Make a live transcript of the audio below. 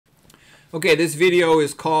Okay, this video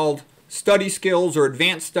is called Study Skills or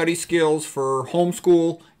Advanced Study Skills for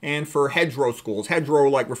Homeschool and for hedgerow schools. Hedgerow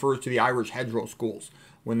refers to the Irish hedgerow schools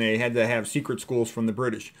when they had to have secret schools from the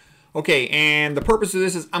British. Okay, and the purpose of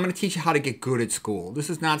this is I'm going to teach you how to get good at school. This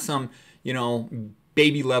is not some,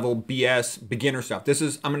 baby level BS beginner stuff.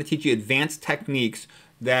 I'm going to teach you advanced techniques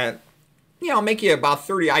that, make you about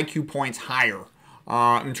 30 IQ points higher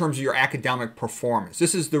in terms of your academic performance.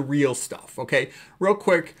 This is the real stuff, okay? Real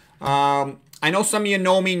quick, I know some of you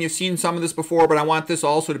know me and you've seen some of this before, but I want this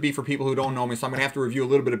also to be for people who don't know me, so I'm going to have to review a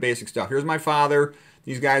little bit of basic stuff. Here's my father.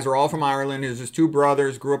 These guys are all from Ireland. Here's his two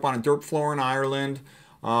brothers. Grew up on a dirt floor in Ireland.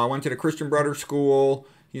 Went to the Christian Brothers School.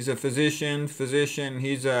 He's a physician.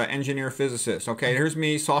 He's an engineer physicist. Okay, here's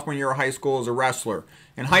me, sophomore year of high school as a wrestler.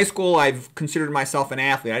 In high school, I've considered myself an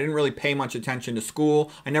athlete. I didn't really pay much attention to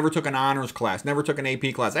school. I never took an honors class, never took an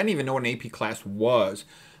AP class. I didn't even know what an AP class was.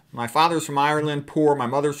 My father's from Ireland, poor. My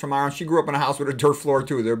mother's from Ireland. She grew up in a house with a dirt floor,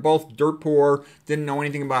 too. They're both dirt poor, didn't know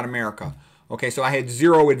anything about America. Okay, so I had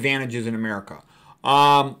zero advantages in America.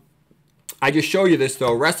 I just show you this,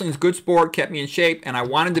 though. Wrestling's a good sport, kept me in shape, and I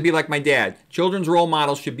wanted to be like my dad. Children's role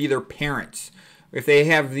models should be their parents. If they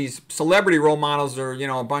have these celebrity role models or,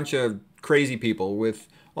 a bunch of crazy people with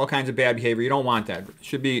all kinds of bad behavior, you don't want that. It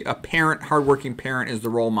should be a parent, hardworking parent is the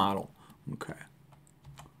role model. Okay.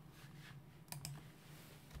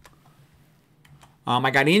 I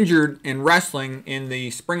got injured in wrestling in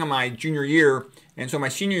the spring of my junior year, and so my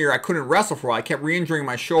senior year I couldn't wrestle for a while. I kept re-injuring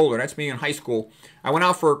my shoulder. That's me in high school. I went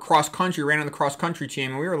out for cross country, ran on the cross country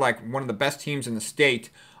team, and we were like one of the best teams in the state.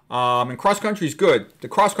 And cross country is good. The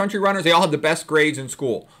cross country runners, they all had the best grades in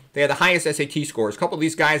school. They had the highest SAT scores. A couple of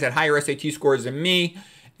these guys had higher SAT scores than me,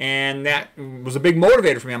 and that was a big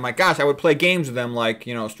motivator for me. I'm like, gosh, I would play games with them like,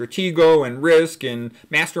 Stratego and Risk and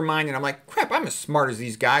Mastermind. And I'm like, crap, I'm as smart as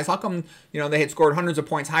these guys. How come, they had scored hundreds of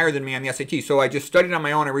points higher than me on the SAT? So I just studied on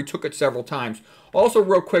my own. I retook it several times. Also,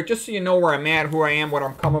 real quick, just so you know where I'm at, who I am, what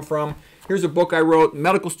I'm coming from. Here's a book I wrote,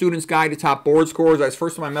 Medical Student's Guide to Top Board Scores. I was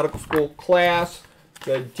first in my medical school class.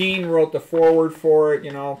 The dean wrote the foreword for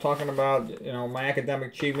it, talking about, my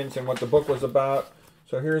academic achievements and what the book was about.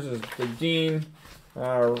 So here's the dean.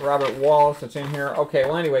 Robert Wallace, it's in here. Okay,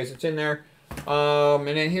 well, anyways, it's in there. And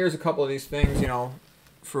then here's a couple of these things,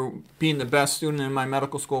 for being the best student in my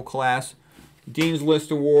medical school class. Dean's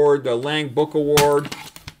List Award, the Lang Book Award.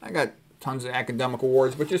 I got tons of academic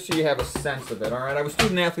awards, but just so you have a sense of it, all right? I was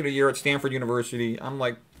Student Athlete of the Year at Stanford University. I'm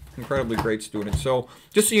like incredibly great student. So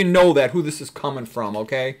just so you know that, who this is coming from,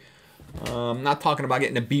 okay? I'm not talking about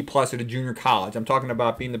getting a B+ at a junior college. I'm talking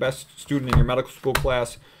about being the best student in your medical school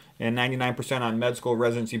class and 99% on med school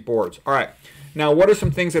residency boards. All right, now what are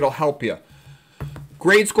some things that'll help you?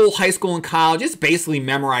 Grade school, high school, and college, it's basically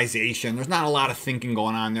memorization. There's not a lot of thinking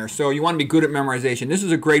going on there. So you want to be good at memorization. This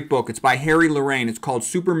is a great book. It's by Harry Lorraine. It's called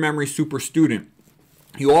Super Memory, Super Student.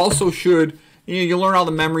 You also should, you learn all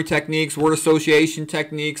the memory techniques, word association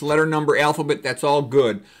techniques, letter, number, alphabet. That's all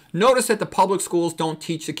good. Notice that the public schools don't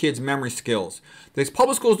teach the kids memory skills. These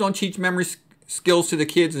public schools don't teach memory skills to the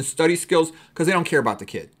kids and study skills because they don't care about the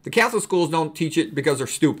kid. The Catholic schools don't teach it because they're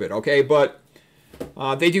stupid, okay? But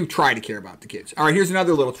they do try to care about the kids. All right, here's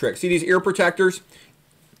another little trick. See these ear protectors?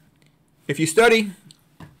 If you study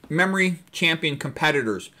memory champion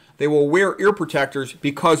competitors, they will wear ear protectors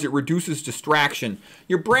because it reduces distraction.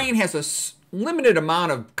 Your brain has a limited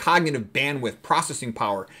amount of cognitive bandwidth, processing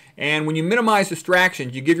power, and when you minimize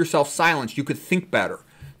distractions, you give yourself silence, you could think better.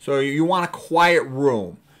 So you want a quiet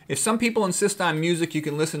room. If some people insist on music, you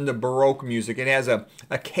can listen to Baroque music. It has a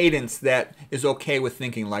cadence that is okay with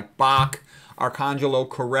thinking, like Bach, Arcangelo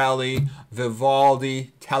Corelli,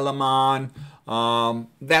 Vivaldi, Telemann,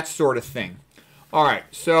 that sort of thing. All right,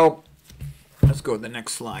 so let's go to the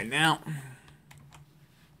next slide now.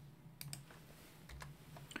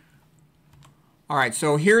 All right,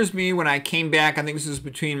 so here's me when I came back. I think this is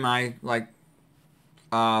between my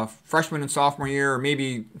freshman and sophomore year, or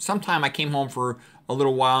maybe sometime I came home for a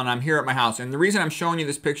little while, and I'm here at my house. And the reason I'm showing you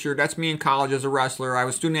this picture, that's me in college as a wrestler. I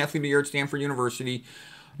was Student Athlete of the Year at Stanford University.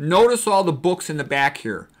 Notice all the books in the back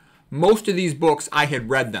here. Most of these books, I had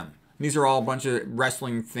read them. These are all a bunch of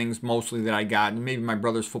wrestling things mostly that I got, and maybe my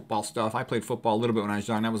brother's football stuff. I played football a little bit when I was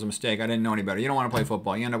young. That was a mistake. I didn't know any better. You don't want to play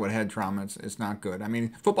football. You end up with head trauma. It's not good. I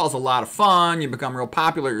mean, football's a lot of fun. You become real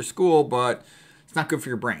popular at your school, but it's not good for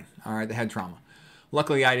your brain, all right, the head trauma.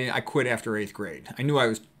 Luckily, I quit after 8th grade. I knew I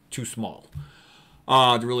was too small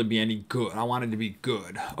to really be any good. I wanted to be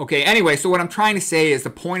good. Okay, anyway, so what I'm trying to say is the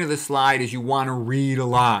point of this slide is you want to read a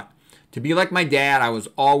lot. To be like my dad, I was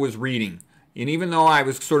always reading. And even though I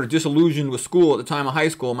was sort of disillusioned with school at the time of high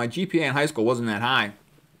school, my GPA in high school wasn't that high.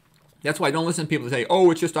 That's why I don't listen to people that say, oh,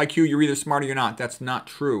 it's just IQ, you're either smart or you're not. That's not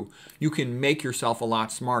true. You can make yourself a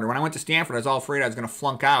lot smarter. When I went to Stanford, I was all afraid I was going to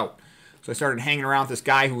flunk out. So I started hanging around with this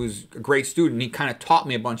guy who was a great student. He kind of taught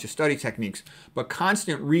me a bunch of study techniques. But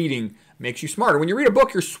constant reading makes you smarter. When you read a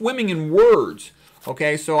book, you're swimming in words.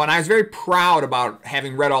 Okay, so, and I was very proud about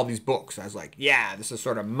having read all these books. I was like, yeah, this is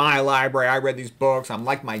sort of my library. I read these books. I'm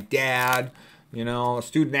like my dad. You know, a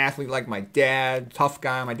student athlete like my dad, tough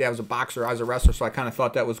guy. My dad was a boxer, I was a wrestler, so I kind of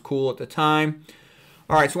thought that was cool at the time.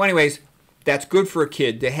 All right, so anyways, that's good for a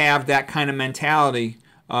kid to have that kind of mentality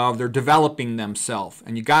of they're developing themselves.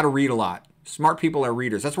 And you got to read a lot. Smart people are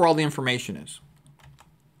readers. That's where all the information is.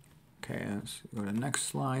 Okay, let's go to the next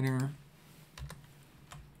slide here.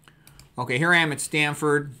 Okay, here I am at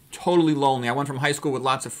Stanford, totally lonely. I went from high school with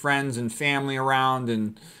lots of friends and family around,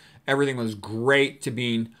 and everything was great, to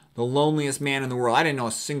being the loneliest man in the world. I didn't know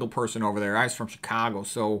a single person over there. I was from Chicago,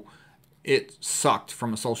 so it sucked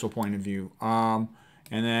from a social point of view. And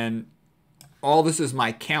then all this is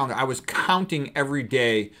my calendar. I was counting every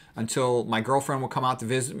day until my girlfriend would come out to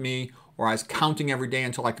visit me, or I was counting every day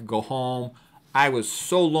until I could go home. I was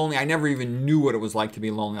so lonely. I never even knew what it was like to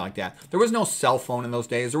be lonely like that. There was no cell phone in those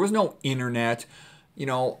days. There was no internet. You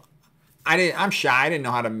know, I'm shy. I didn't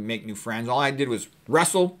know how to make new friends. All I did was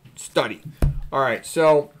wrestle, study. All right,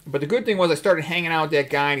 so, but the good thing was I started hanging out with that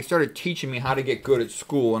guy, and he started teaching me how to get good at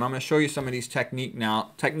school. And I'm going to show you some of these techniques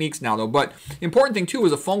now, though. But the important thing, too,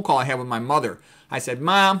 was a phone call I had with my mother. I said,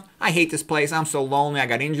 Mom, I hate this place. I'm so lonely. I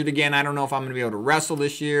got injured again. I don't know if I'm going to be able to wrestle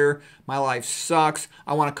this year. My life sucks.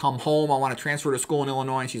 I want to come home. I want to transfer to school in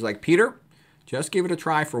Illinois. And she's like, Peter, just give it a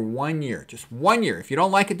try for 1 year. Just 1 year. If you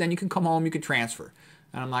don't like it, then you can come home. You can transfer.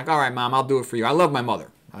 And I'm like, all right, Mom, I'll do it for you. I love my mother.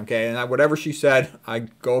 Okay, and whatever she said, I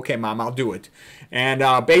go, okay, Mom, I'll do it.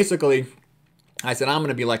 And basically, I said, I'm going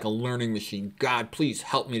to be like a learning machine. God, please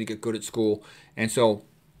help me to get good at school. And so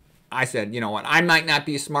I said, you know what, I might not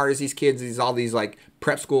be as smart as these kids, all these like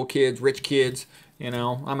prep school kids, rich kids. You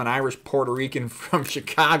know, I'm an Irish Puerto Rican from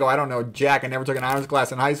Chicago. I don't know jack. I never took an honors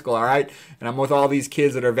class in high school, all right? And I'm with all these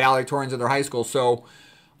kids that are valedictorians of their high school. So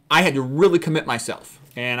I had to really commit myself.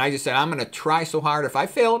 And I just said, I'm going to try so hard. If I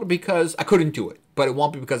fail, it'll be because I couldn't do it. But it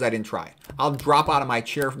won't be because I didn't try. I'll drop out of my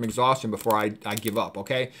chair from exhaustion before I give up,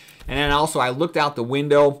 okay? And then also I looked out the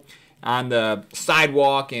window on the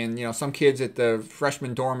sidewalk, and you know, some kids at the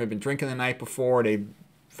freshman dorm had been drinking the night before. They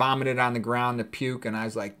vomited on the ground to puke, and I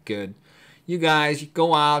was like, good. You guys, you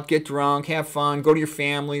go out, get drunk, have fun, go to your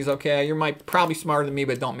families, okay? You're probably smarter than me,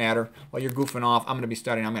 but it don't matter. While you're goofing off, I'm going to be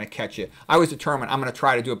studying. I'm going to catch you. I was determined. I'm going to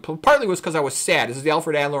try to do it. Partly was because I was sad. This is the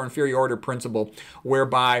Alfred Adler inferior order principle,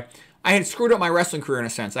 whereby I had screwed up my wrestling career in a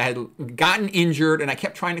sense. I had gotten injured, and I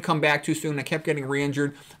kept trying to come back too soon. I kept getting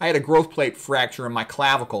re-injured. I had a growth plate fracture in my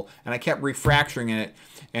clavicle, and I kept refracturing it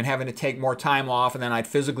and having to take more time off, and then I'd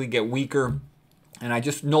physically get weaker, and I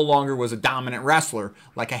just no longer was a dominant wrestler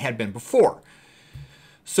like I had been before.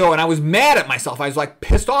 So, and I was mad at myself. I was like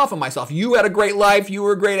pissed off at myself. You had a great life. You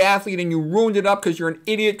were a great athlete, and you ruined it up because you're an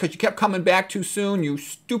idiot, because you kept coming back too soon. You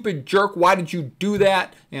stupid jerk. Why did you do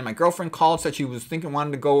that? And my girlfriend called, said she was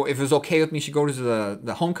wanted to go, if it was okay with me, she'd go to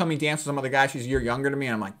the homecoming dance with some other guy. She's a year younger than me.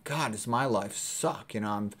 And I'm like, God, does my life suck? You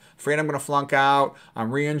know, I'm afraid I'm going to flunk out.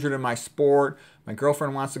 I'm re-injured in my sport. My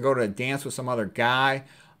girlfriend wants to go to a dance with some other guy.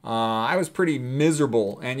 I was pretty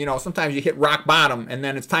miserable. And, you know, sometimes you hit rock bottom, and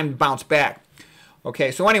then it's time to bounce back.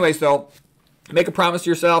 Okay, so anyways, though, make a promise to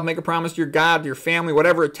yourself, make a promise to your God, to your family,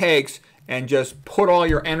 whatever it takes, and just put all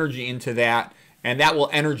your energy into that, and that will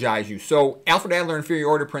energize you. So Alfred Adler inferior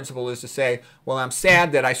order principle is to say, well, I'm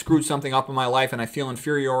sad that I screwed something up in my life and I feel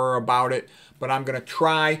inferior about it, but I'm going to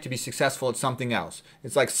try to be successful at something else.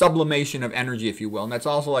 It's like sublimation of energy, if you will. And that's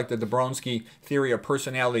also like the Dabrowski theory of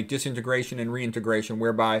personality disintegration and reintegration,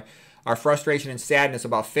 whereby our frustration and sadness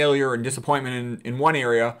about failure and disappointment in one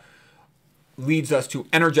area leads us to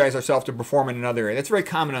energize ourselves to perform in another area. That's very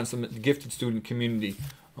common on some gifted student community.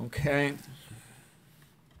 Okay.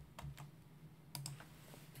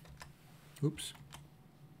 Oops.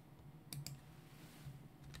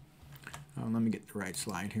 Let me get the right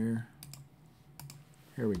slide here.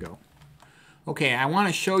 Here we go. Okay, I want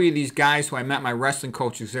to show you these guys who I met my wrestling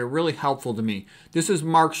coaches. They're really helpful to me. This is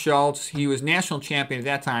Mark Schultz. He was national champion at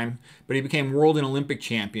that time, but he became world and Olympic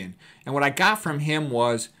champion. And what I got from him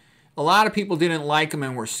was a lot of people didn't like him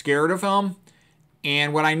and were scared of him.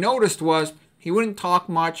 And what I noticed was he wouldn't talk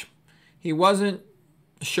much. He wasn't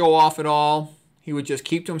show off at all. He would just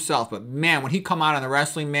keep to himself. But man, when he come out on the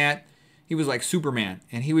wrestling mat, he was like Superman.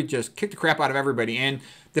 And he would just kick the crap out of everybody. And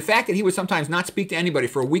the fact that he would sometimes not speak to anybody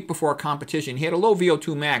for a week before a competition, he had a low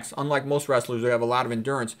VO2 max, unlike most wrestlers who have a lot of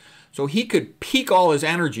endurance. So he could peak all his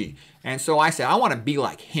energy. And so I said, I want to be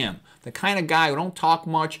like him. the kind of guy who don't talk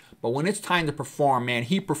much, but when it's time to perform, man,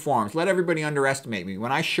 he performs. Let everybody underestimate me.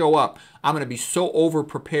 When I show up, I'm going to be so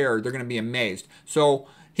over-prepared, they're going to be amazed. So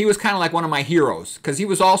he was kind of like one of my heroes because he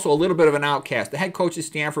was also a little bit of an outcast. The head coach at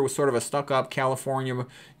Stanford was sort of a stuck-up California,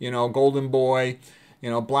 golden boy,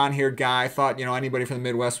 blonde-haired guy. Thought, anybody from the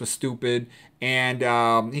Midwest was stupid.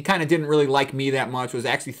 And he kind of didn't really like me that much.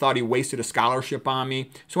 Actually thought he wasted a scholarship on me.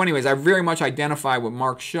 So anyways, I very much identify with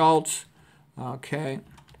Mark Schultz. Okay.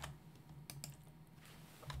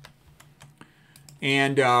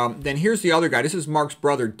 And then here's the other guy. This is Mark's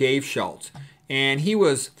brother, Dave Schultz. And he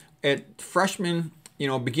was at freshman,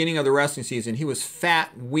 beginning of the wrestling season. He was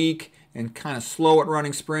fat, weak, and kind of slow at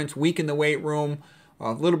running sprints, weak in the weight room,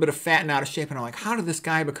 a little bit of fat and out of shape. And I'm like, how did this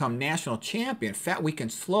guy become national champion? Fat, weak,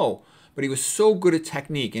 and slow. But he was so good at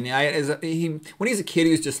technique. And when he was a kid,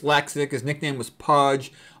 he was dyslexic. His nickname was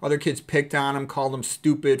Pudge. Other kids picked on him, called him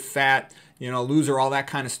stupid, fat, loser, all that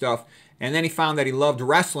kind of stuff. And then he found that he loved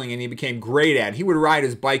wrestling, and he became great at it. He would ride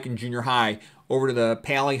his bike in junior high over to the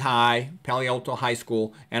Palo Alto High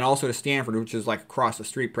School, and also to Stanford, which is like across the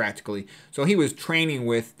street practically. So he was training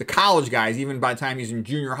with the college guys, even by the time he was in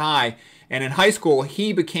junior high. And in high school,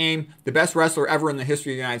 he became the best wrestler ever in the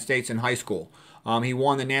history of the United States in high school. He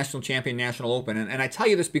won the national champion, national open. And I tell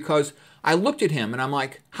you this because I looked at him and I'm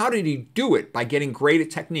like, how did he do it? By getting great at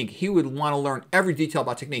technique. He would want to learn every detail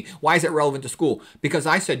about technique. Why is that relevant to school? Because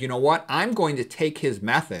I said, you know what? I'm going to take his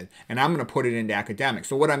method and I'm going to put it into academics.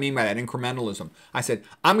 So what do I mean by that? Incrementalism. I said,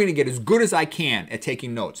 I'm going to get as good as I can at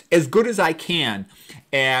taking notes, as good as I can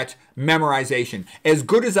at memorization, as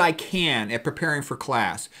good as I can at preparing for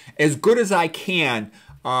class, as good as I can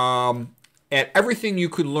at everything you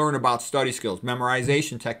could learn about study skills,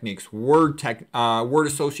 memorization techniques, word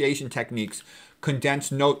association techniques,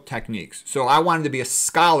 condensed note techniques. So I wanted to be a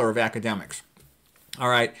scholar of academics. All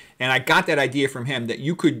right, and I got that idea from him that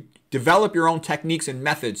you could develop your own techniques and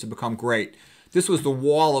methods to become great. This was the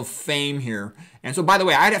wall of fame here. And so, by the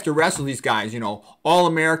way, I'd have to wrestle these guys,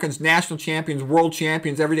 All-Americans, national champions, world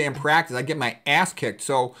champions every day in practice. I'd get my ass kicked.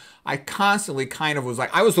 So I constantly kind of was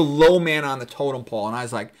like, I was the low man on the totem pole, and I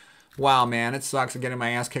was like, wow, man, it sucks getting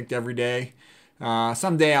my ass kicked every day.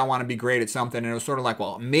 Someday I want to be great at something. And it was sort of like,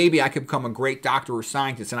 well, maybe I could become a great doctor or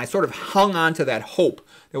scientist. And I sort of hung on to that hope.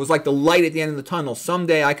 It was like the light at the end of the tunnel.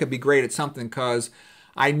 Someday I could be great at something because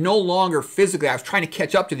I no longer physically, I was trying to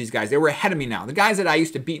catch up to these guys. They were ahead of me now. The guys that I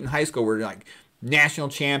used to beat in high school were like national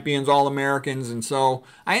champions, All-Americans. And so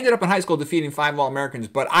I ended up in high school defeating 5 All-Americans.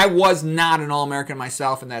 But I was not an All-American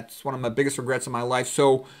myself. And that's one of my biggest regrets in my life.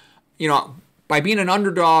 So, by being an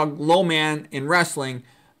underdog, low man in wrestling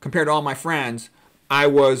compared to all my friends, I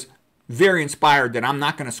was very inspired that I'm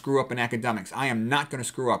not going to screw up in academics. I am not going to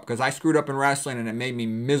screw up because I screwed up in wrestling and it made me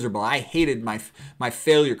miserable. I hated my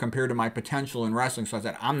failure compared to my potential in wrestling. So I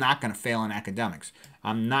said, I'm not going to fail in academics.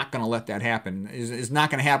 I'm not going to let that happen. It's not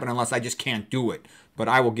going to happen unless I just can't do it. But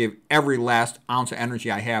I will give every last ounce of energy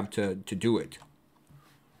I have to do it.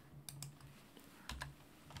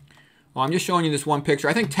 Well, I'm just showing you this one picture.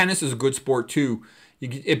 I think tennis is a good sport too.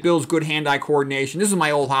 It builds good hand-eye coordination. This is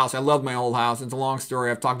my old house. I love my old house. It's a long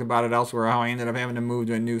story. I've talked about it elsewhere, how I ended up having to move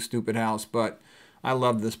to a new stupid house. But I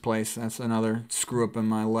love this place. That's another screw-up in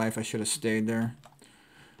my life. I should have stayed there.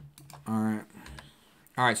 All right.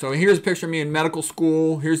 All right, so here's a picture of me in medical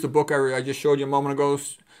school. Here's the book I just showed you a moment ago,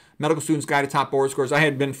 Medical Student's Guide to Top Board Scores. I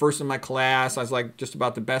had been first in my class. I was like just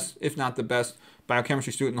about the best, if not the best,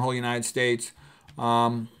 biochemistry student in the whole United States.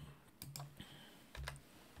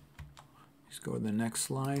 Go to the next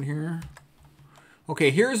slide here.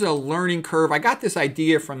 Okay, here's a learning curve. I got this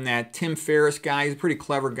idea from that Tim Ferriss guy. He's a pretty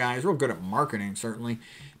clever guy. He's real good at marketing, certainly.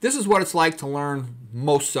 This is what it's like to learn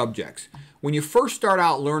most subjects. When you first start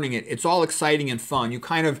out learning it, it's all exciting and fun. You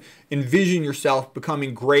kind of envision yourself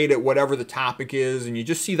becoming great at whatever the topic is, and you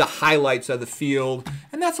just see the highlights of the field,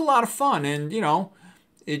 and that's a lot of fun, and,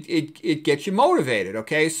 it gets you motivated,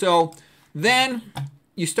 okay? So then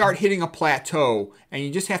you start hitting a plateau and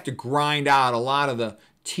you just have to grind out a lot of the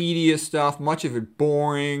tedious stuff, much of it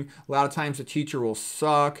boring. A lot of times the teacher will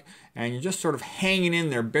suck and you're just sort of hanging in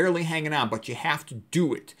there, barely hanging on, but you have to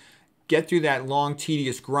do it. Get through that long,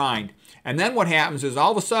 tedious grind. And then what happens is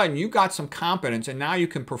all of a sudden you got some competence and now you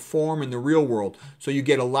can perform in the real world. So you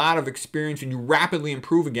get a lot of experience and you rapidly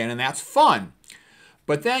improve again, and that's fun.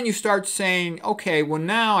 But then you start saying, okay, well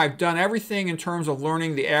now I've done everything in terms of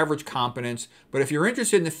learning the average competence, but if you're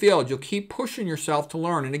interested in the field, you'll keep pushing yourself to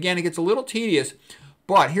learn. And again, it gets a little tedious,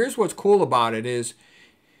 but here's what's cool about it is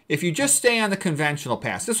if you just stay on the conventional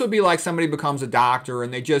path, this would be like somebody becomes a doctor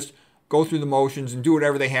and they just go through the motions and do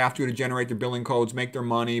whatever they have to generate their billing codes, make their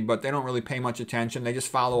money, but they don't really pay much attention. They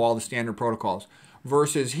just follow all the standard protocols.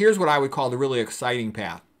 versus here's what I would call the really exciting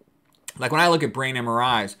path. Like when I look at brain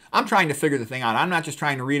MRIs, I'm trying to figure the thing out. I'm not just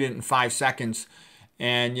trying to read it in 5 seconds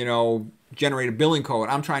and, you know, generate a billing code.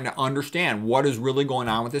 I'm trying to understand what is really going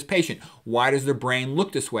on with this patient. Why does their brain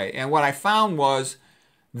look this way? And what I found was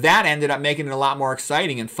that ended up making it a lot more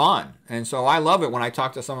exciting and fun. And so I love it when I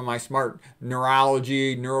talk to some of my smart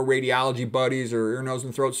neurology, neuroradiology buddies or ear, nose,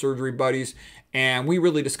 and throat surgery buddies, and we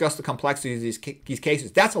really discuss the complexities of these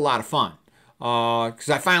cases. That's a lot of fun because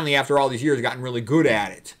I finally, after all these years, gotten really good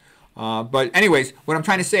at it. But anyways, what I'm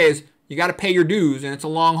trying to say is you got to pay your dues, and it's a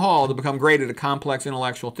long haul to become great at a complex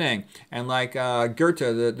intellectual thing. And like Goethe,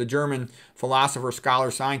 the German philosopher,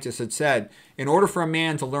 scholar, scientist, had said, in order for a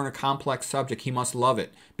man to learn a complex subject, he must love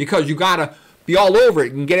it. Because you got to be all over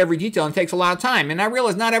it and get every detail, and it takes a lot of time. And I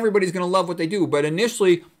realize not everybody's going to love what they do, but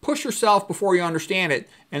initially, push yourself before you understand it,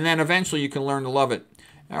 and then eventually you can learn to love it.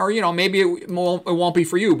 Or, you know, maybe it won't be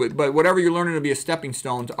for you, but whatever you're learning will be a stepping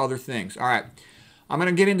stone to other things. All right. I'm going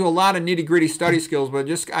to get into a lot of nitty-gritty study skills, but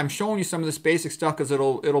I'm showing you some of this basic stuff because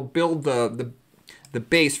it'll build the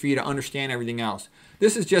base for you to understand everything else.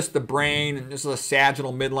 This is just the brain, and this is a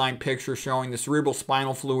sagittal midline picture showing the cerebral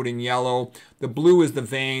spinal fluid in yellow. The blue is the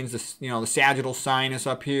veins, the sagittal sinus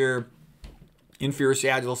up here, inferior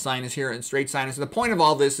sagittal sinus here, and straight sinus. And the point of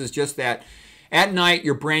all this is just that at night,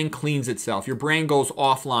 your brain cleans itself. Your brain goes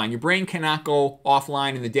offline. Your brain cannot go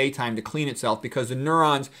offline in the daytime to clean itself because the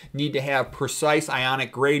neurons need to have precise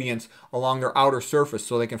ionic gradients along their outer surface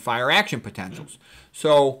so they can fire action potentials.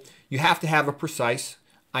 So you have to have a precise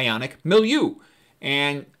ionic milieu.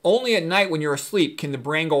 And only at night when you're asleep can the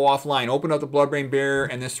brain go offline, open up the blood-brain barrier,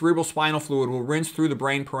 and the cerebral spinal fluid will rinse through the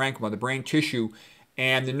brain parenchyma, the brain tissue,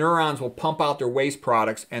 and the neurons will pump out their waste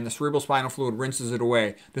products, and the cerebral spinal fluid rinses it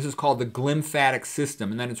away. This is called the glymphatic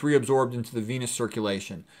system, and then it's reabsorbed into the venous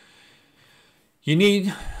circulation. You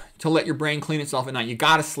need to let your brain clean itself at night. You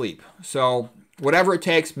got to sleep. So whatever it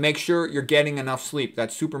takes, make sure you're getting enough sleep.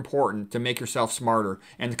 That's super important to make yourself smarter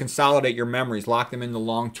and to consolidate your memories, lock them in the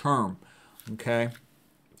long term. Okay?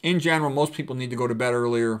 In general, most people need to go to bed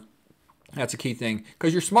earlier. That's a key thing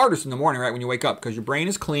because you're smartest in the morning, right, when you wake up because your brain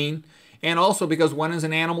is clean. And also because when is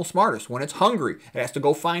an animal smartest? When it's hungry. It has to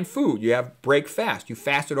go find food. You have break fast. You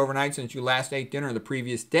fasted overnight since you last ate dinner the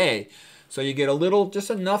previous day. So you get a little,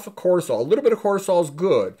 just enough of cortisol. A little bit of cortisol is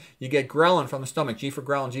good. You get ghrelin from the stomach. G for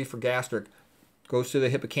ghrelin, G for gastric. Goes to the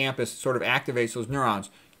hippocampus, sort of activates those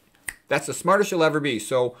neurons. That's the smartest you'll ever be.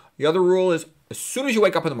 So the other rule is as soon as you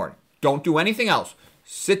wake up in the morning, don't do anything else.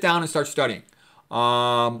 Sit down and start studying.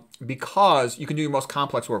 Because you can do your most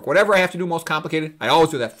complex work. Whatever I have to do most complicated, I always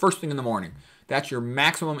do that first thing in the morning. That's your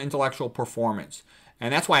maximum intellectual performance.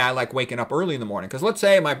 And that's why I like waking up early in the morning. Because let's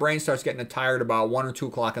say my brain starts getting tired about 1 or 2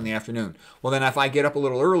 o'clock in the afternoon. Well, then if I get up a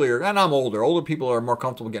little earlier, and I'm older. Older people are more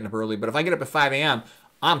comfortable getting up early. But if I get up at 5 a.m.,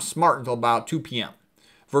 I'm smart until about 2 p.m.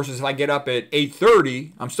 Versus if I get up at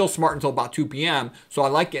 8:30, I'm still smart until about 2 p.m. So I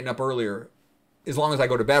like getting up earlier as long as I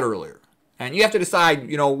go to bed earlier. And you have to decide,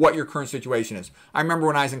 you know, what your current situation is. I remember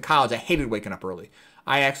when I was in college, I hated waking up early.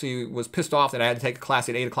 I actually was pissed off that I had to take a class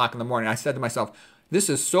at 8 o'clock in the morning. I said to myself, this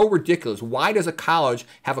is so ridiculous. Why does a college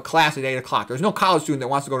have a class at 8 o'clock? There's no college student that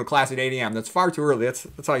wants to go to class at 8 a.m. That's far too early. That's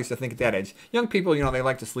how I used to think at that age. Young people, you know, they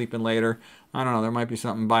like to sleep in later. I don't know. There might be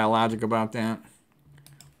something biologic about that.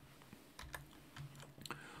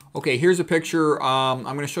 Okay, here's a picture. I'm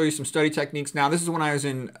going to show you some study techniques. Now, this is when I was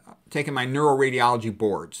taking my neuroradiology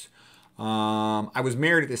boards. I was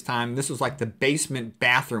married at this time. This was like the basement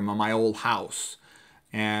bathroom of my old house.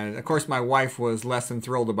 And of course, my wife was less than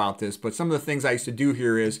thrilled about this. But some of the things I used to do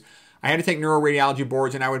here is I had to take neuroradiology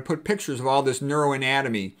boards and I would put pictures of all this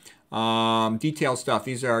neuroanatomy, detailed stuff.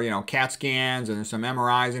 These are, you know, CAT scans, and there's some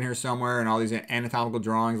MRIs in here somewhere, and all these anatomical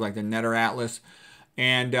drawings like the Netter Atlas.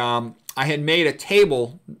 And I had made a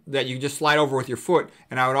table that you just slide over with your foot,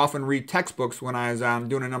 and I would often read textbooks when I was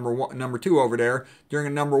doing a number 2 over there. During a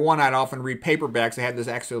number 1, I'd often read paperbacks. I had this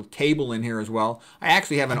actual table in here as well. I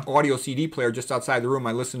actually have an audio CD player just outside the room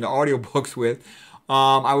I listen to audiobooks with.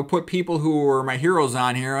 I would put people who were my heroes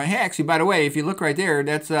on here. Hey, actually, by the way, if you look right there,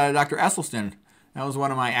 that's Dr. Esselstyn. That was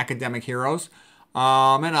one of my academic heroes.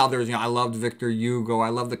 And others, you know, I loved Victor Hugo. I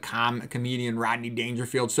loved the comedian Rodney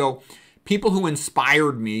Dangerfield. So people who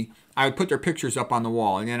inspired me, I would put their pictures up on the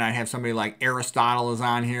wall. And then I'd have somebody like Aristotle is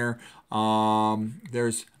on here.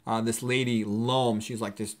 There's this lady, Loam. She's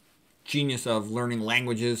like this genius of learning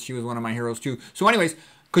languages. She was one of my heroes too. So anyways,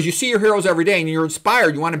 because you see your heroes every day and you're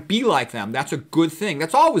inspired, you want to be like them. That's a good thing.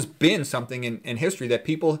 That's always been something in history that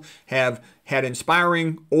people have had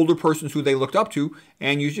inspiring older persons who they looked up to.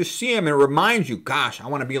 And you just see them and it reminds you, gosh, I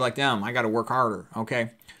want to be like them. I got to work harder.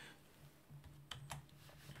 Okay.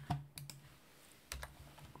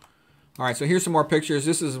 All right, so here's some more pictures.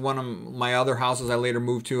 This is one of my other houses I later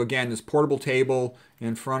moved to. Again, this portable table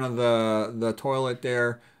in front of the toilet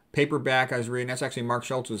there. Paperback I was reading. That's actually Mark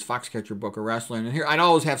Schultz's Foxcatcher book of wrestling. And here, I'd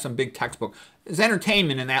always have some big textbook. There's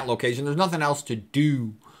entertainment in that location. There's nothing else to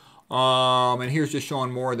do. And here's just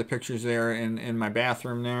showing more of the pictures there in my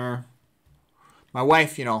bathroom there. My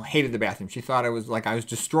wife, you know, hated the bathroom. She thought it was like I was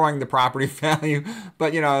destroying the property value.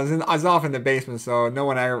 But, you know, I was off in the basement, so no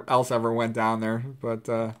one else ever went down there. But,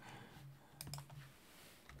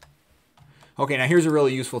 okay, now here's a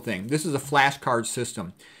really useful thing. This is a flashcard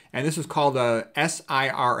system. And this is called a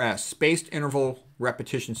SIRS, Spaced Interval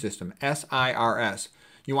Repetition System, SIRS.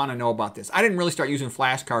 You want to know about this. I didn't really start using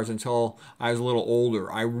flashcards until I was a little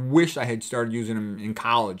older. I wish I had started using them in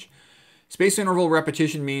college. Spaced interval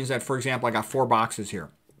repetition means that, for example, I got 4 boxes here.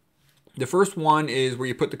 The first one is where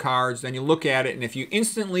you put the cards, then you look at it, and if you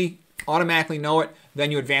instantly, automatically know it,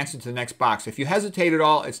 then you advance it to the next box. If you hesitate at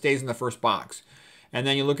all, it stays in the first box. And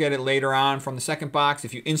then you look at it later on from the second box.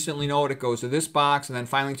 If you instantly know it, it goes to this box, and then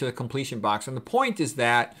finally to the completion box. And the point is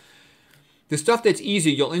that the stuff that's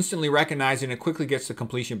easy, you'll instantly recognize and it quickly gets to the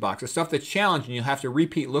completion box. The stuff that's challenging, you'll have to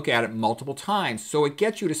repeat, look at it multiple times. So it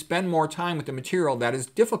gets you to spend more time with the material that is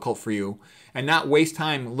difficult for you and not waste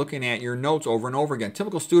time looking at your notes over and over again.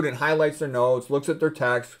 Typical student highlights their notes, looks at their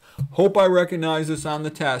text, hope I recognize this on the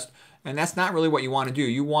test. And that's not really what you want to do.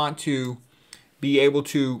 You want to be able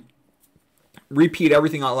to repeat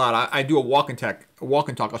everything out loud. I do a walk and talk.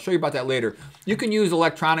 I'll show you about that later. You can use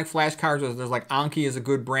electronic flashcards. There's like Anki is a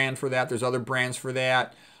good brand for that. There's other brands for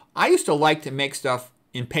that. I used to like to make stuff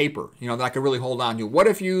in paper, you know, that I could really hold on to. What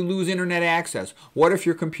if you lose internet access? What if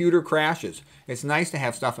your computer crashes? It's nice to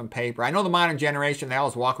have stuff in paper. I know the modern generation, they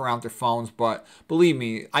always walk around with their phones, but believe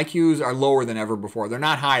me, IQs are lower than ever before. They're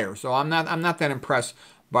not higher. So I'm not that impressed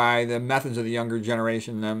by the methods of the younger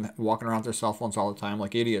generation, them walking around with their cell phones all the time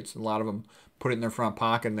like idiots. A lot of them put it in their front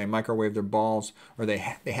pocket and they microwave their balls, or they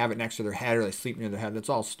have it next to their head, or they sleep near their head. That's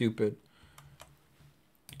all stupid.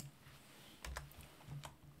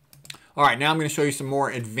 All right, now I'm going to show you some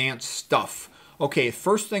more advanced stuff. Okay,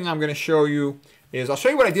 first thing I'm going to show you is I'll show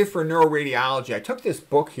you what I did for neuroradiology. I took this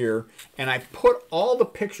book here and I put all the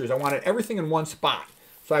pictures. I wanted everything in one spot.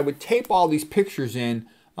 So I would tape all these pictures in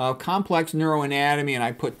complex neuroanatomy, and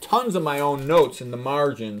I put tons of my own notes in the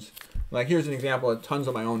margins. Like here's an example of tons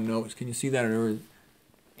of my own notes. Can you see that?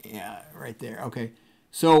 Yeah, right there. Okay.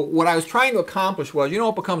 So what I was trying to accomplish was, you know,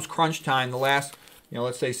 it becomes crunch time the last, you know,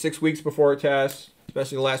 let's say 6 weeks before a test,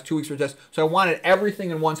 especially the last 2 weeks for a test. So I wanted everything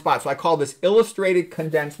in one spot. So I call this illustrated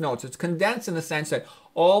condensed notes. It's condensed in the sense that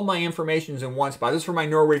all my information is in one spot. This is for my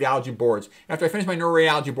neuroradiology boards. After I finished my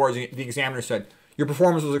neuroradiology boards, the examiner said, your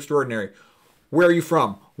performance was extraordinary. Where are you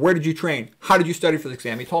from? Where did you train? How did you study for the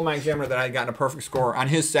exam? He told my examiner that I had gotten a perfect score on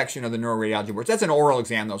his section of the neuroradiology boards. That's an oral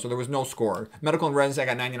exam, though, so there was no score. Medical and residency,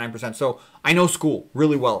 I got 99%. So I know school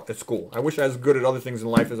really well at school. I wish I was good at other things in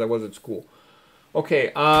life as I was at school.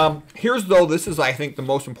 Okay, here's, though, this is, I think, the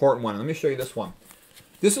most important one. Let me show you this one.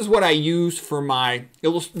 This is what I use for my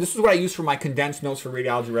condensed notes for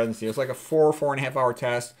radiology residency. It's like a 4.5 hour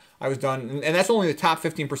test. I was done, and that's only the top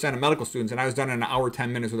 15% of medical students, and I was done in an hour,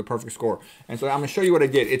 10 minutes with a perfect score. And so I'm going to show you what I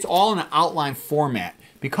did. It's all in an outline format.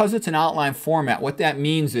 Because it's an outline format, what that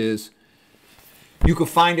means is you can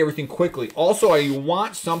find everything quickly. Also, you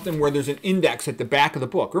want something where there's an index at the back of the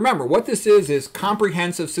book. Remember, what this is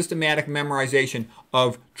comprehensive, systematic memorization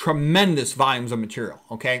of tremendous volumes of material,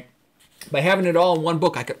 okay? By having it all in one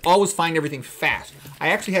book, I could always find everything fast. I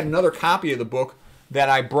actually had another copy of the book that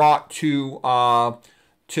I brought to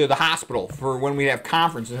the hospital for when we have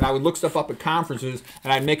conferences. And I would look stuff up at conferences,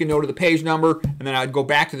 and I'd make a note of the page number, and then I'd go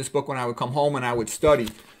back to this book when I would come home and I would study.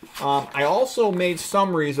 I also made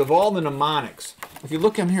summaries of all the mnemonics. If you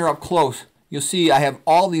look in here up close, you'll see I have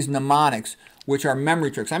all these mnemonics, which are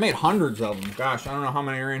memory tricks. I made hundreds of them. Gosh, I don't know how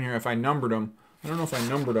many are in here if I numbered them. I don't know if I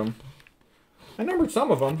numbered them. I numbered some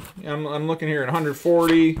of them. I'm looking here at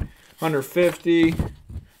 140, 150,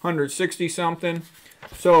 160 something,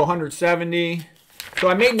 so 170. So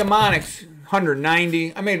I made mnemonics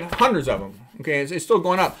 190. I made hundreds of them. Okay, it's still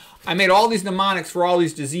going up. I made all these mnemonics for all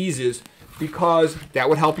these diseases because that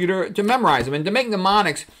would help you to memorize them. And to make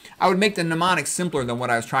mnemonics, I would make the mnemonics simpler than what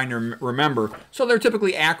I was trying to remember. So they're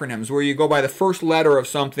typically acronyms where you go by the first letter of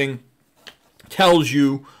something, tells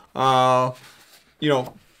you, you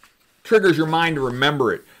know, triggers your mind to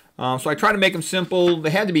remember it. So I try to make them simple. They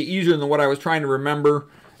had to be easier than what I was trying to remember,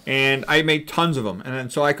 and I made tons of them. And then,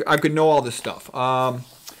 so I could know all this stuff.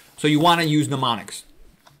 So you want to use mnemonics.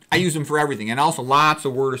 I use them for everything, and also lots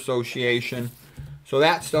of word association. So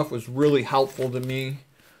that stuff was really helpful to me.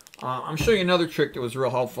 I'm showing you another trick that was real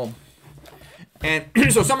helpful. And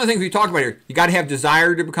so some of the things we talked about here, you got to have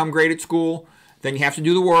desire to become great at school. Then you have to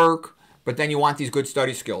do the work. But then you want these good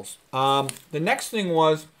study skills. The next thing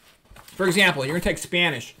was, for example, you're going to take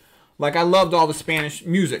Spanish. Like I loved all the Spanish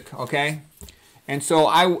music, okay? And so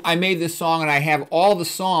I made this song, and I have all the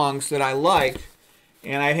songs that I liked,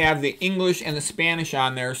 and I have the English and the Spanish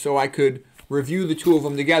on there so I could review the two of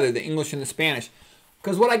them together, the English and the Spanish.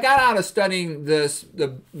 Because what I got out of studying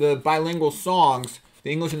the bilingual songs,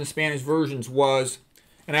 the English and the Spanish versions was,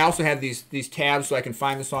 and I also have these tabs so I can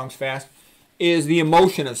find the songs fast, is the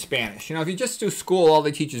emotion of Spanish. You know, if you just do school, all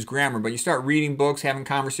they teach is grammar, but you start reading books, having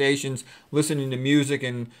conversations, listening to music,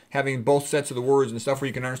 and having both sets of the words and stuff where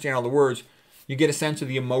you can understand all the words, you get a sense of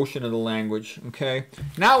the emotion of the language, okay?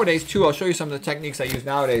 Nowadays, too, I'll show you some of the techniques I use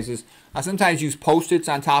nowadays, is I sometimes use Post-its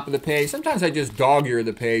on top of the page. Sometimes I just dog-ear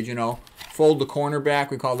the page, you know, fold the corner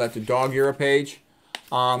back. We call that the dog-ear a page.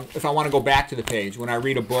 If I want to go back to the page when I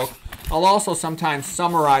read a book. I'll also sometimes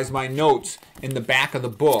summarize my notes in the back of the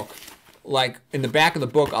book. Like in the back of the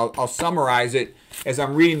book, I'll summarize it as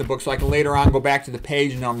I'm reading the book so I can later on go back to the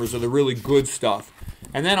page numbers or the really good stuff.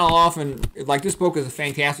 And then I'll often, like this book is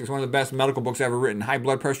fantastic. It's one of the best medical books ever written, High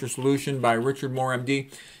Blood Pressure Solution by Richard Moore,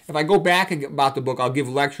 MD. If I go back about the book, I'll give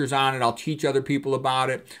lectures on it. I'll teach other people about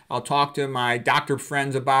it. I'll talk to my doctor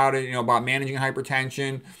friends about it, you know, about managing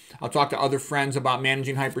hypertension. I'll talk to other friends about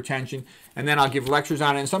managing hypertension. And then I'll give lectures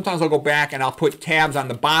on it. And sometimes I'll go back and I'll put tabs on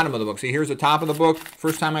the bottom of the book. See, here's the top of the book,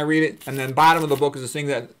 first time I read it. And then bottom of the book is the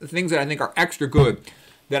things that I think are extra good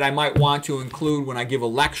that I might want to include when I give a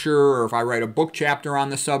lecture or if I write a book chapter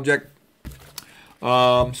on the subject.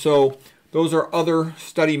 So those are other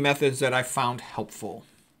study methods that I found helpful.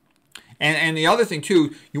 And the other thing,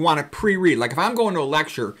 too, you want to pre-read. Like if I'm going to a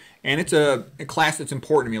lecture and it's a class that's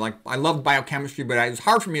important to me, like I love biochemistry, but it was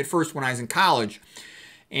hard for me at first when I was in college.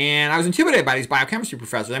 And I was intimidated by these biochemistry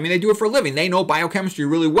professors. I mean, they do it for a living. They know biochemistry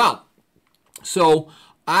really well. So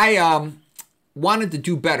I wanted to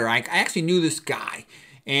do better. I actually knew this guy.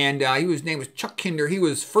 And his name was Chuck Kinder. He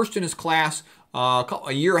was first in his class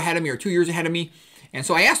a year ahead of me or 2 years ahead of me. And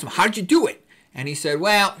so I asked him, how did you do it? And he said,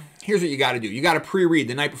 well, here's what you got to do. You got to pre-read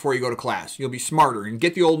the night before you go to class. You'll be smarter and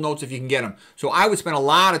get the old notes if you can get them. So I would spend a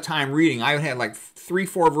lot of time reading. I had like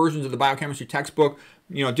 3-4 versions of the biochemistry textbook,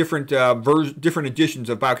 you know, different editions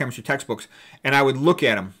of biochemistry textbooks. And I would look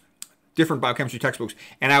at them, different biochemistry textbooks.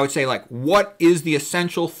 And I would say, like, what is the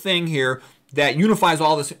essential thing here that unifies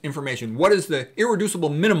all this information? What is the irreducible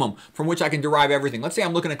minimum from which I can derive everything? Let's say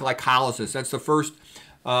I'm looking at glycolysis. That's the first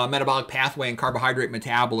metabolic pathway in carbohydrate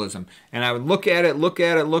metabolism. And I would look at it,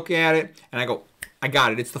 and I go, I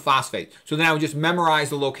got it. It's the phosphate. So then I would just memorize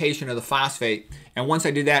the location of the phosphate. And once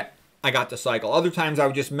I did that, I got the cycle. Other times I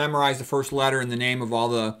would just memorize the first letter and the name of all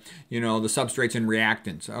the, you know, the substrates and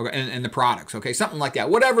reactants and the products, okay? Something like that.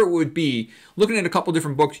 Whatever it would be, looking at a couple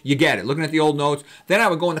different books, you get it. Looking at the old notes. Then I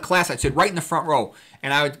would go into class. I'd sit right in the front row,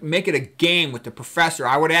 and I would make it a game with the professor.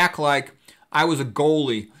 I would act like I was a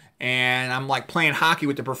goalie, and I'm like playing hockey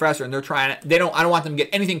with the professor, and I don't want them to get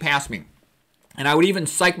anything past me. And I would even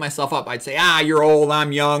psych myself up. I'd say, you're old,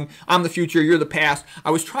 I'm young, I'm the future, you're the past. I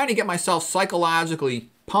was trying to get myself psychologically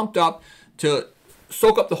pumped up to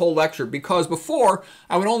soak up the whole lecture, because before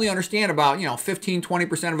I would only understand about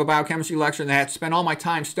 15-20% of a biochemistry lecture, and I had to spend all my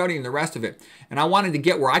time studying the rest of it. And I wanted to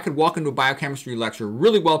get where I could walk into a biochemistry lecture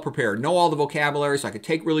really well prepared, know all the vocabulary so I could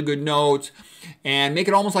take really good notes and make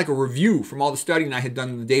it almost like a review from all the studying I had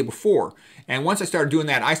done the day before. And once I started doing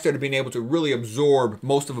that, I started being able to really absorb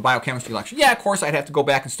most of a biochemistry lecture. Yeah, of course I'd have to go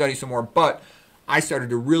back and study some more, but I started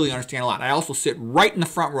to really understand a lot. I also sit right in the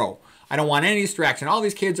front row. I don't want any distraction. All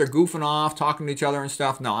these kids are goofing off, talking to each other and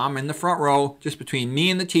stuff. No, I'm in the front row, just between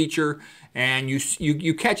me and the teacher, and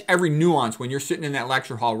you catch every nuance when you're sitting in that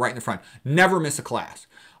lecture hall right in the front. Never miss a class.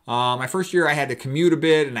 My first year I had to commute a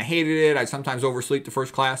bit, and I hated it. I'd sometimes oversleep the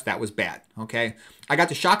first class. That was bad, okay? I got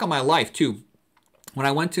the shock of my life, too. When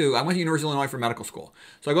I went to University of Illinois for medical school.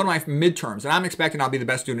 So I go to my midterms, and I'm expecting I'll be the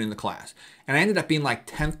best student in the class. And I ended up being like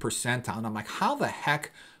 10th percentile, and I'm like, how the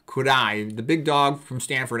heck could I, the big dog from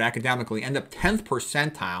Stanford academically, end up 10th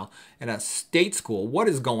percentile at a state school? What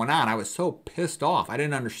is going on? I was so pissed off. I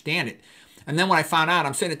didn't understand it. And then when I found out,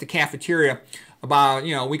 I'm sitting at the cafeteria about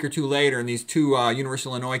a week or two later, and these two University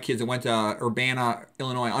of Illinois kids that went to Urbana,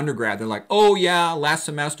 Illinois undergrad, they're like, oh yeah, last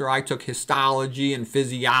semester I took histology and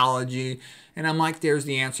physiology. And I'm like, there's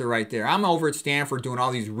the answer right there. I'm over at Stanford doing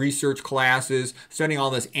all these research classes, studying all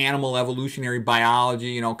this animal evolutionary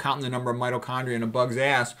biology, counting the number of mitochondria in a bug's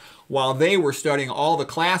ass, while they were studying all the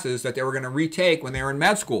classes that they were going to retake when they were in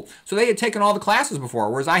med school. So they had taken all the classes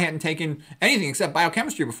before, whereas I hadn't taken anything except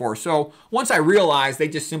biochemistry before. So once I realized they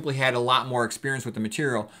just simply had a lot more experience with the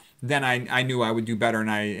material, then I knew I would do better,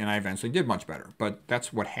 and I eventually did much better. But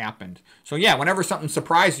that's what happened. So yeah, whenever something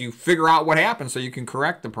surprises you, figure out what happened so you can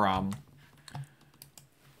correct the problem.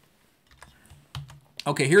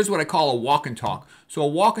 Okay, here's what I call a walk and talk. So a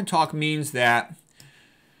walk and talk means that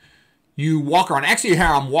you walk around. Actually, here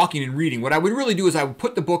I'm walking and reading. What I would really do is I would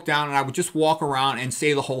put the book down and I would just walk around and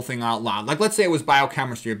say the whole thing out loud. Like, let's say it was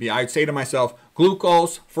biochemistry. I'd say to myself,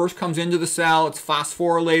 glucose first comes into the cell. It's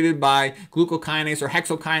phosphorylated by glucokinase or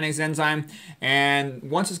hexokinase enzyme. And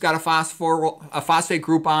once it's got a phosphate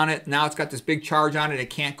group on it, now it's got this big charge on it. It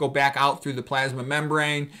can't go back out through the plasma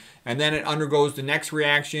membrane. And then it undergoes the next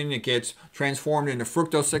reaction. It gets transformed into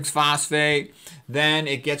fructose 6-phosphate. Then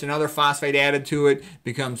it gets another phosphate added to it,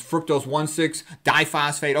 becomes fructose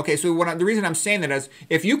 1,6-diphosphate. Okay, so the reason I'm saying that is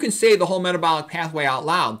if you can say the whole metabolic pathway out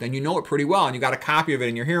loud, then you know it pretty well, and you got a copy of it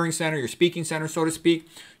in your hearing center, your speaking center, so to speak.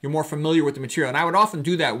 You're more familiar with the material. And I would often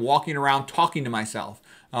do that walking around talking to myself.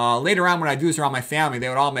 Later on when I do this around my family, they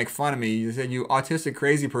would all make fun of me. They said, "You autistic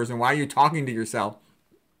crazy person, why are you talking to yourself?"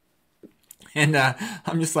 And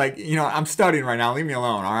I'm just like, I'm studying right now. Leave me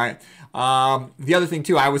alone, all right? The other thing,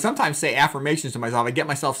 too, I would sometimes say affirmations to myself. I get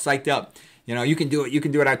myself psyched up. You can do it. You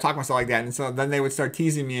can do it. I talk to myself like that. And so then they would start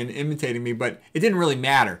teasing me and imitating me. But it didn't really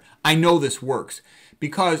matter. I know this works.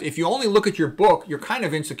 Because if you only look at your book, you're kind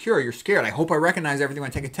of insecure. You're scared. I hope I recognize everything when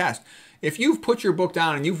I take a test. If you've put your book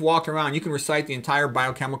down and you've walked around, you can recite the entire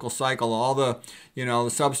biochemical cycle, all the, the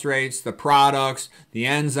substrates, the products, the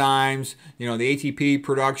enzymes, the ATP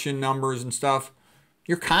production numbers and stuff.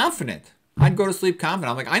 You're confident. I'd go to sleep confident.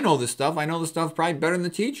 I'm like, I know this stuff. I know this stuff probably better than the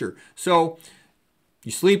teacher. So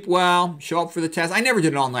you sleep well, show up for the test. I never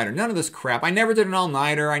did an all-nighter. None of this crap. I never did an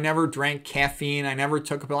all-nighter. I never drank caffeine. I never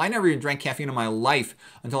took a pill. I never even drank caffeine in my life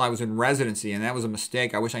until I was in residency, and that was a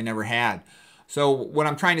mistake I wish I never had. So what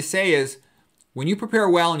I'm trying to say is when you prepare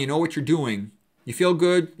well and you know what you're doing, you feel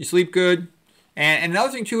good, you sleep good. And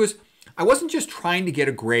another thing, too, is I wasn't just trying to get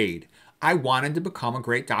a grade. I wanted to become a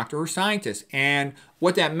great doctor or scientist. And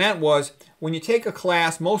what that meant was when you take a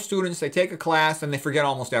class, most students, they take a class and they forget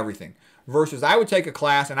almost everything. Versus I would take a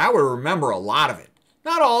class and I would remember a lot of it.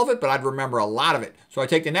 Not all of it, but I'd remember a lot of it. So I'd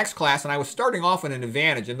take the next class and I was starting off with an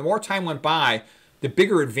advantage. And the more time went by, the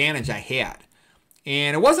bigger advantage I had.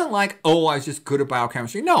 And it wasn't like, oh, I was just good at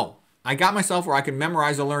biochemistry. No, I got myself where I could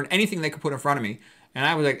memorize or learn anything they could put in front of me. And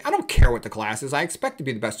I was like, I don't care what the class is. I expect to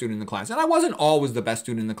be the best student in the class. And I wasn't always the best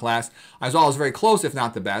student in the class. I was always very close, if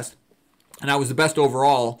not the best. And I was the best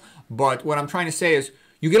overall. But what I'm trying to say is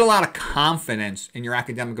you get a lot of confidence in your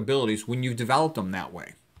academic abilities when you've developed them that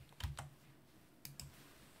way.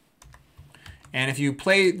 And if you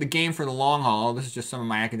play the game for the long haul, this is just some of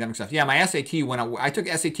my academic stuff. Yeah, my SAT went up. I took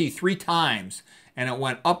SAT 3 times, and it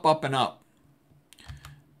went up, up, and up.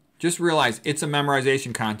 Just realize it's a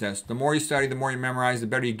memorization contest. The more you study, the more you memorize, the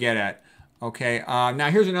better you get at. Okay, now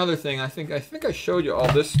here's another thing. I think I showed you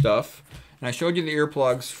all this stuff. And I showed you the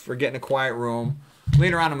earplugs for getting a quiet room.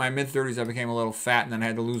 Later on in my mid-30s, I became a little fat, and then I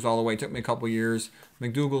had to lose all the weight. It took me a couple years.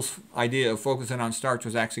 McDougall's idea of focusing on starch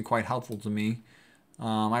was actually quite helpful to me.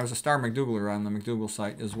 I was a star McDougall on the McDougall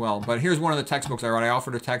site as well. But here's one of the textbooks I wrote. I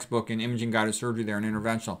offered a textbook in imaging-guided surgery there and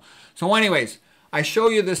interventional. So anyways, I show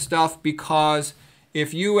you this stuff because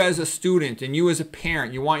if you as a student and you as a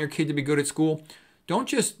parent, you want your kid to be good at school, don't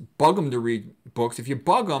just bug them to read books. If you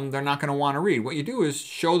bug them, they're not going to want to read. What you do is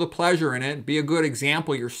show the pleasure in it, be a good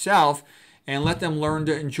example yourself, and let them learn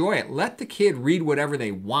to enjoy it. Let the kid read whatever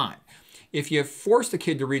they want. If you force the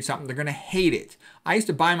kid to read something, they're going to hate it. I used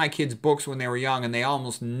to buy my kids books when they were young, and they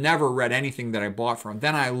almost never read anything that I bought for them.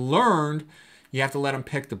 Then I learned you have to let them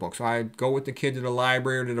pick the book. So I'd go with the kid to the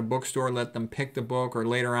library or to the bookstore, let them pick the book, or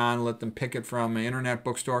later on let them pick it from an internet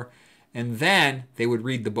bookstore, and then they would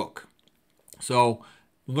read the book. So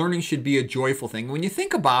learning should be a joyful thing. When you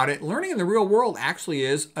think about it, learning in the real world actually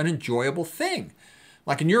is an enjoyable thing.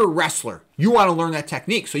 Like when you're a wrestler, you want to learn that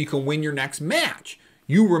technique so you can win your next match.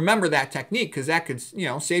 You remember that technique because that could,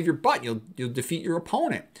 save your butt. You'll defeat your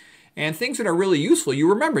opponent. And things that are really useful, you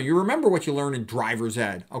remember. You remember what you learned in driver's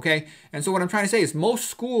ed, okay? And so what I'm trying to say is most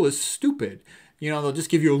school is stupid. They'll just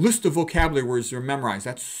give you a list of vocabulary words to memorize.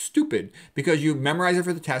 That's stupid because you memorize it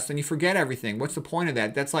for the test and you forget everything. What's the point of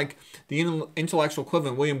that? That's like the intellectual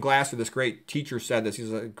equivalent. William Glasser, this great teacher, said this.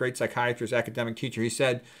 He's a great psychiatrist, academic teacher. He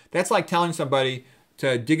said, that's like telling somebody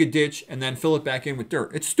to dig a ditch and then fill it back in with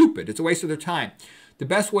dirt. It's stupid. It's a waste of their time. The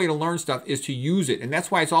best way to learn stuff is to use it. And that's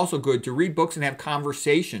why it's also good to read books and have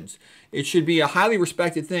conversations. It should be a highly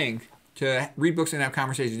respected thing to read books and have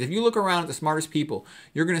conversations. If you look around at the smartest people,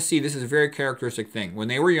 you're going to see this is a very characteristic thing. When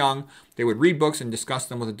they were young, they would read books and discuss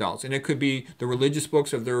them with adults. And it could be the religious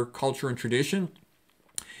books of their culture and tradition.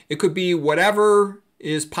 It could be whatever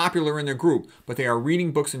is popular in their group, but they are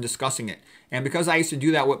reading books and discussing it. And because I used to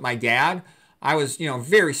do that with my dad, I was,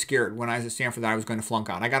 very scared when I was at Stanford that I was going to flunk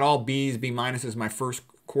out. I got all B's, B minuses my first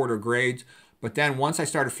quarter grades. But then once I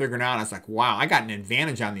started figuring out, I was like, wow, I got an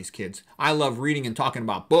advantage on these kids. I love reading and talking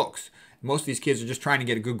about books. Most of these kids are just trying to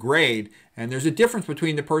get a good grade. And there's a difference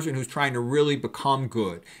between the person who's trying to really become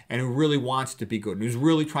good and who really wants to be good and who's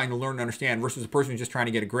really trying to learn and understand versus the person who's just trying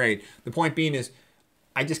to get a grade. The point being is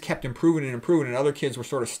I just kept improving and improving, and other kids were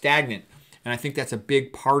sort of stagnant. And I think that's a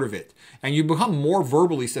big part of it. And you become more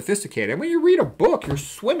verbally sophisticated. When you read a book, you're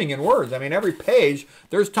swimming in words. I mean, every page,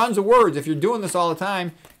 there's tons of words. If you're doing this all the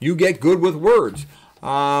time, you get good with words.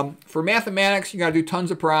 For mathematics, you got to do tons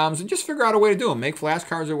of problems and just figure out a way to do them. Make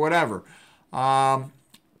flashcards or whatever.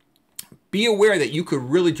 Be aware that you could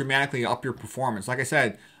really dramatically up your performance. Like I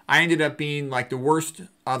said, I ended up being like the worst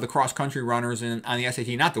of the cross-country runners on the SAT.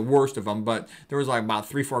 Not the worst of them, but there was like about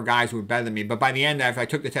 3-4 guys who were better than me. But by the end, if I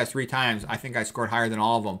took the test 3 times, I think I scored higher than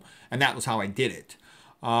all of them. And that was how I did it.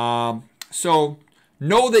 So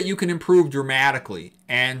know that you can improve dramatically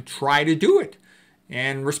and try to do it.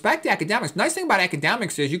 And respect academics. Nice thing about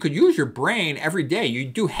academics is you could use your brain every day. You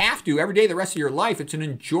do have to every day the rest of your life. It's an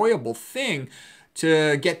enjoyable thing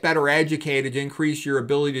to get better educated, to increase your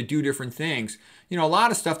ability to do different things. A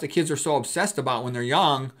lot of stuff that kids are so obsessed about when they're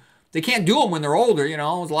young, they can't do them when they're older. It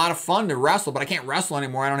was a lot of fun to wrestle, but I can't wrestle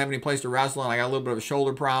anymore. I don't have any place to wrestle, and I got a little bit of a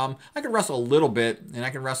shoulder problem. I can wrestle a little bit, and I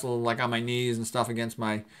can wrestle like on my knees and stuff against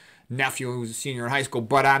my nephew who's a senior in high school,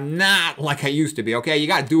 but I'm not like I used to be, okay? You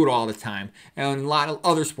got to do it all the time. And a lot of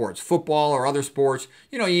other sports, football or other sports,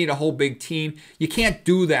 you need a whole big team. You can't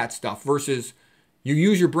do that stuff versus you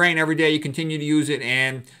use your brain every day, you continue to use it,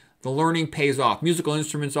 and the learning pays off. Musical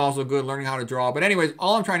instruments also good, learning how to draw. But anyways,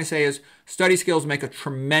 all I'm trying to say is study skills make a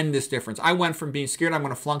tremendous difference. I went from being scared I'm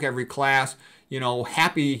going to flunk every class,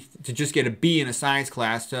 happy to just get a B in a science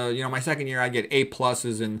class to, my second year I'd get A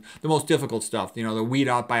pluses and the most difficult stuff, the weed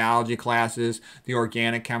out biology classes, the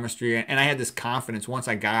organic chemistry. And I had this confidence once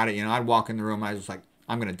I got it, I'd walk in the room, I was just like,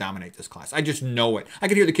 I'm going to dominate this class. I just know it. I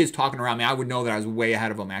could hear the kids talking around me. I would know that I was way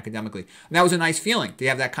ahead of them academically. And that was a nice feeling to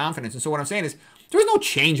have that confidence. And so what I'm saying is there was no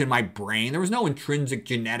change in my brain. There was no intrinsic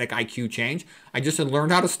genetic IQ change. I just had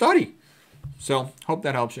learned how to study. So hope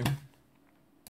that helps you.